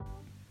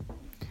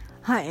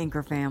Hi,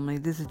 Anchor family.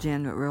 This is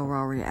Jen with Real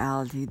Raw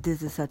Reality.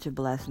 This is such a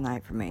blessed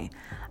night for me.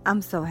 I'm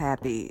so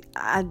happy.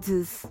 I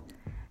just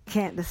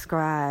can't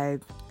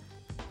describe.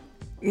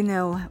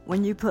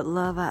 When you put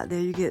love out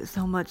there, you get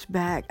so much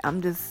back.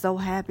 I'm just so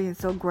happy and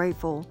so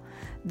grateful.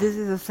 This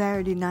is a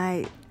Saturday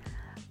night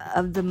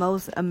of the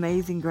most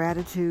amazing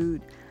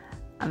gratitude.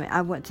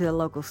 I went to the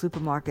local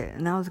supermarket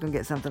and I was going to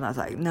get something. I was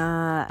like,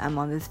 nah,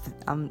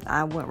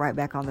 I went right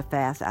back on the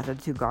fast after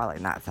the 2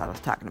 garlic knots I was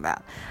talking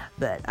about.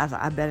 But I was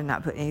like, I better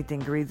not put anything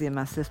greasy in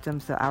my system,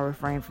 so I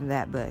refrained from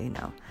that. But,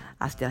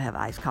 I still have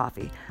iced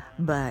coffee.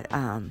 But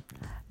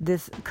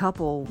this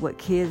couple with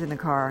kids in the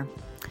car,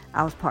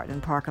 I was parked in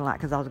the parking lot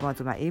because I was going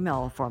through my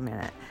email for a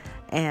minute.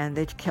 And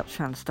they kept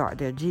trying to start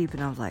their Jeep.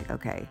 And I was like,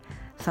 okay.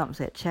 Something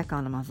said check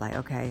on them. I was like,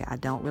 okay, I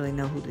don't really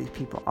know who these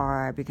people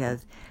are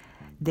because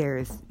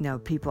there's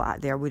people out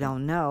there we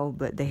don't know,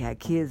 but they had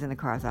kids in the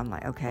car. So I'm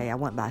like, okay. I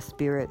went by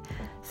Spirit,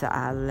 so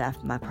I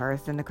left my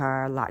purse in the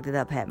car, locked it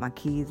up, had my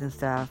keys and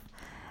stuff,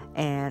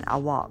 and I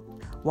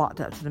walked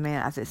up to the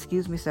man. I said,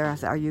 excuse me, sir. I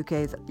said, are you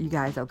okay? You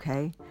guys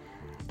okay?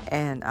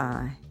 And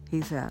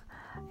he said,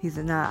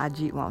 nah, our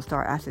Jeep won't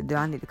start. I said, do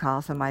I need to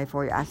call somebody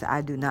for you? I said,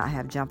 I do not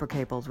have jumper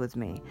cables with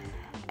me.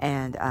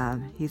 And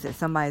he said,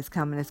 somebody's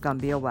coming. It's going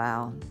to be a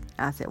while.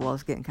 I said, well,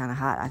 it's getting kind of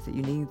hot. I said,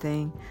 you need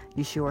anything?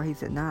 You sure? He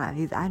said, nah. I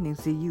didn't even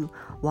see you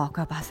walk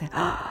up. I said,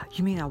 oh,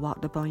 you mean I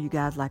walked up on you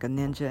guys like a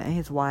ninja? And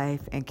his wife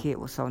and kid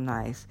was so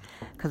nice.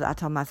 Because I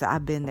told him, I said,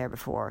 I've been there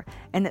before.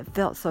 And it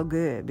felt so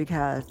good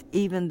because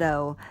even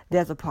though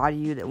there's a part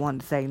of you that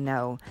wanted to say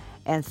no,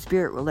 and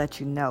Spirit will let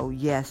you know,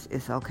 yes,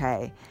 it's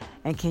okay.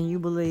 And can you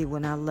believe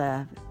when I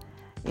left,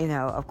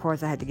 of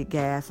course I had to get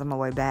gas on my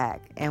way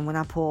back. And when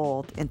I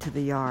pulled into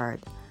the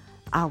yard,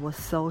 I was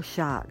so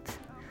shocked.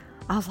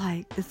 I was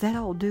like, is that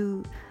old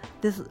dude?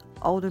 This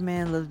older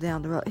man lives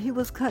down the road. He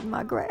was cutting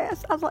my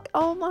grass. I was like,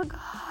 oh my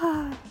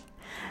God.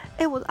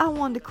 I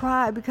wanted to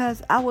cry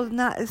because I was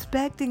not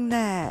expecting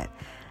that.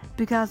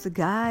 Because the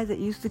guy that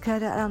used to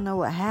cut it, I don't know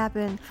what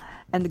happened.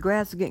 And the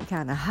grass was getting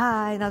kind of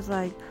high. And I was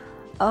like,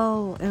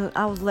 oh, and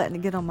I was letting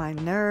it get on my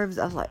nerves.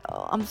 I was like,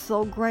 oh, I'm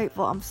so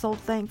grateful. I'm so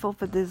thankful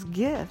for this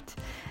gift.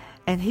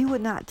 And he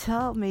would not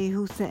tell me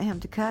who sent him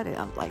to cut it.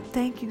 I was like,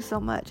 thank you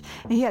so much.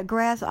 And he had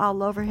grass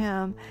all over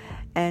him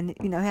and,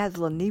 has a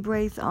little knee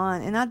brace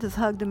on. And I just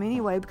hugged him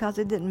anyway because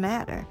it didn't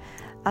matter.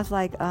 I was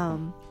like,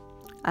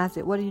 I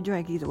said, what do you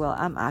drink? He said, well,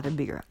 I'm out of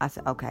beer. I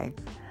said, okay.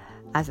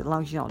 I said, as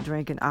long as you don't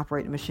drink and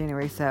operate the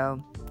machinery.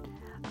 So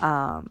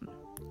I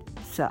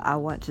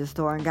went to the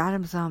store and got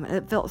him some. And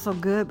it felt so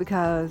good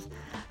because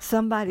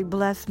somebody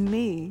blessed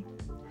me.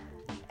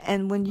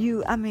 And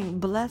when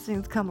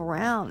blessings come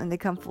around and they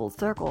come full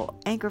circle.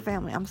 Anchor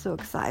family, I'm so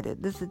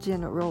excited. This is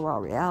Jen with Real Raw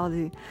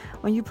Reality.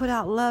 When you put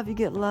out love, you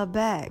get love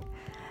back.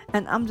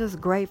 And I'm just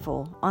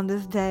grateful. On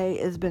this day,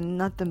 it's been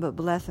nothing but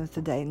blessings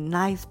today.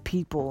 Nice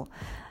people.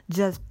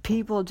 Just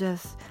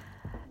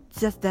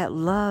that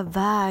love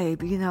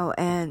vibe,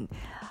 and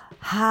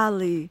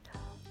highly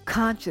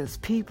conscious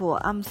people.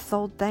 I'm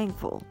so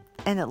thankful.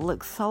 And it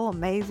looks so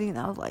amazing.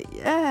 I was like,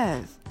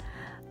 yes.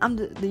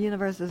 The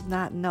universe does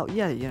not know.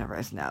 Yeah, the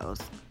universe knows.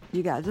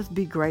 You guys just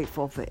be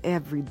grateful for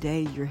every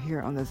day you're here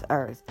on this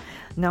earth,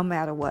 no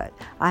matter what.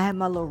 I have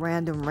my little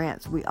random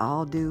rants. We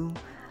all do.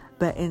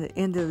 But in the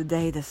end of the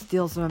day, there's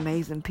still some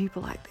amazing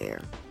people out there.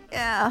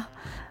 Yeah,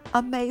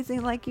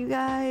 amazing like you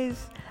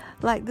guys.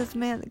 Like this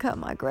man that cut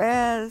my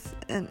grass.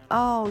 And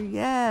oh,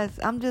 yes,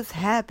 I'm just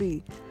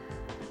happy.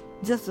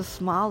 Just the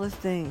smallest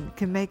thing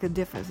can make a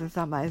difference in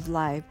somebody's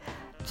life.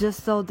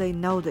 Just so they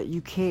know that you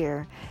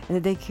care and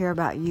that they care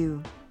about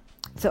you.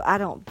 So I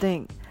don't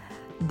think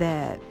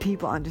that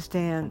people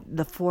understand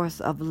the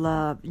force of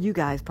love. You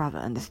guys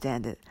probably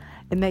understand it.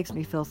 It makes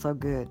me feel so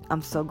good.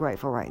 I'm so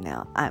grateful right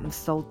now. I'm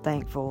so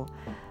thankful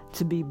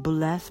to be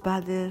blessed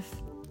by this.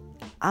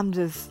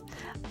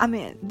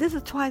 This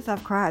is twice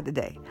I've cried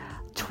today.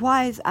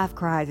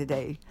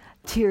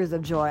 Tears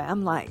of joy.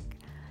 I'm like,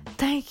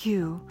 thank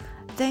you.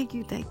 Thank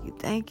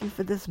you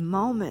for this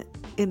moment.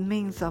 It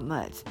means so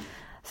much.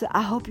 So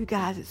I hope you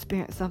guys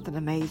experience something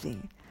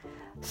amazing.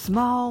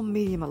 Small,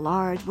 medium, or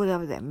large,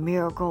 whatever that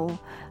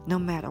miracle, no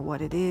matter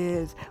what it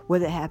is,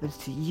 whether it happens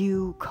to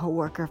you,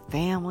 coworker,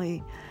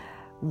 family,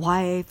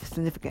 wife,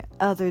 significant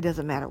other,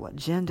 doesn't matter what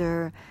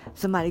gender,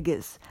 somebody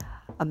gets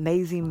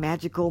amazing,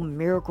 magical,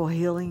 miracle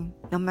healing,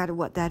 no matter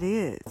what that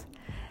is.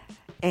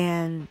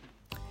 And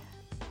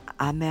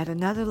I met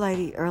another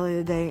lady earlier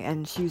today,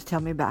 and she was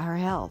telling me about her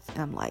health. And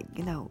I'm like,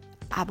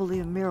 I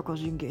believe in miracles.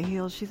 You can get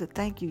healed. She said,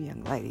 thank you,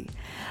 young lady.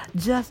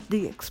 Just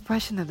the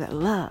expression of that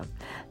love.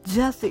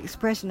 Just the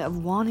expression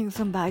of wanting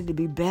somebody to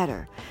be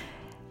better.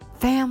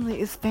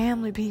 Family is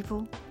family,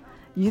 people.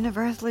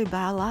 Universally,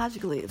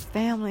 biologically, it's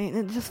family. And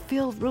it just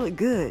feels really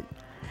good.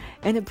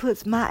 And it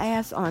puts my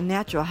ass on a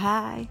natural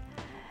high.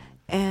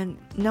 And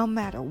no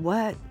matter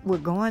what we're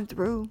going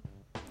through,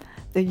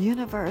 the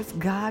universe,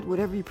 God,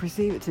 whatever you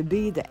perceive it to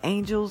be, the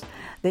angels,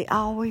 they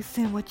always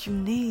send what you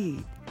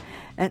need.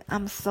 And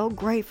I'm so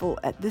grateful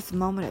at this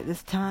moment, at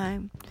this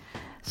time.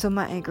 So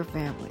my Anchor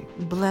family,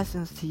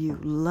 blessings to you,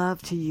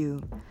 love to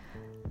you.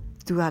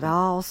 throughout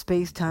all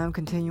space, time,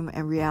 continuum,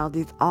 and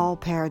realities, all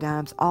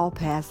paradigms, all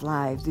past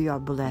lives. You are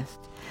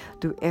blessed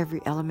through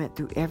every element,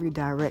 through every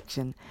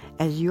direction.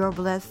 As you are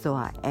blessed, so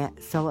am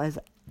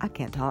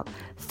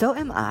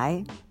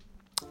I.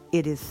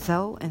 It is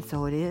so, and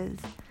so it is.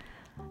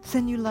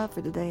 Send you love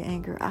for today,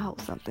 Anchor. I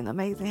hope something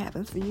amazing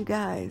happens for you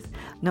guys,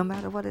 no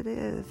matter what it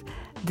is.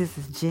 This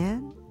is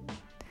Jen.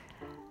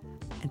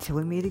 Until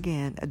we meet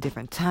again, a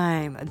different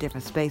time, a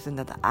different space,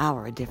 another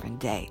hour, a different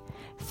day.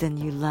 Send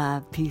you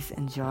love, peace,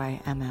 and joy.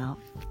 I'm out.